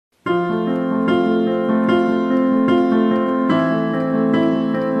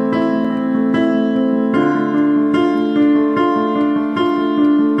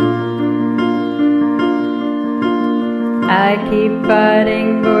keep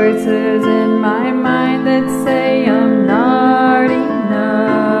fighting voices in my mind that say I'm not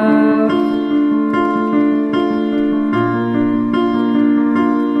enough.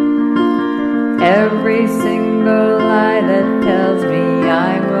 Every single lie that tells me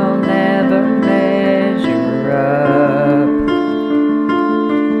I will never measure up.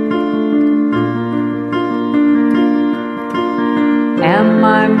 Am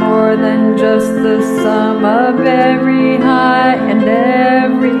I more than just the sum of every high and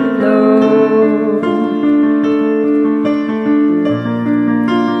every low?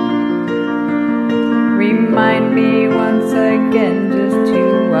 Remind me once again just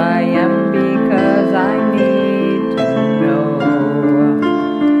who I am, because I need to know.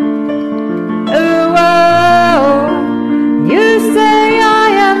 Oh, you say I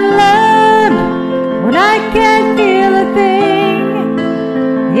am loved when I can't feel a thing.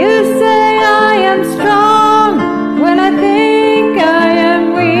 You say I am strong when I think I am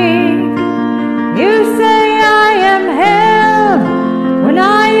weak. You say I am held when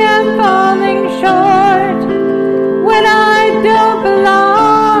I am falling short, when I don't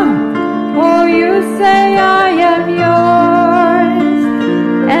belong. Oh, you say I am yours,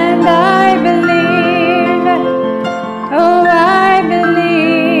 and I believe, oh, I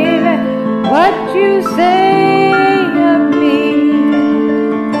believe what you say of me.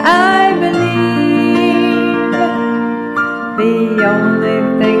 I believe the only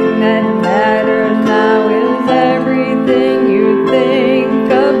thing that matters now is everything you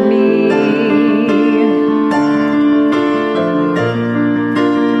think of me.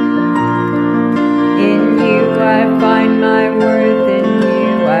 In you I find my worth, in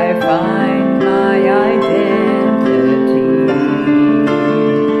you I find my identity.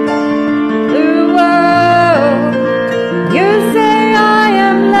 Whoa, you say I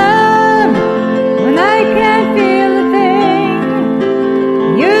am loved when I can't feel a thing.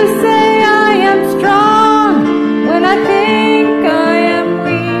 You say I am strong when I think I am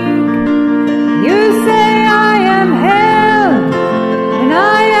weak. You say I am held when I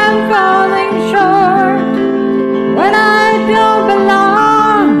am falling short, when I don't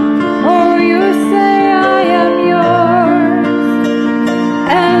belong. Oh, you say I am yours,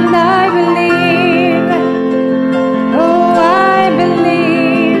 and I believe, oh, I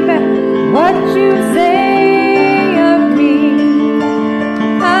believe what you say of me.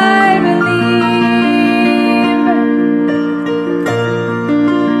 I believe.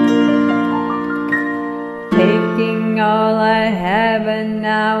 Taking all I have and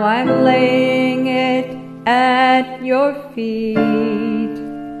now I'm laying it at your feet.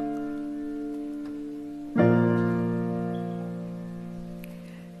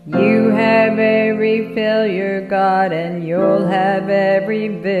 You have every failure, God, and you'll have every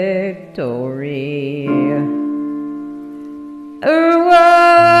victory.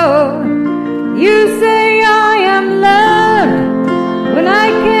 Oh, you say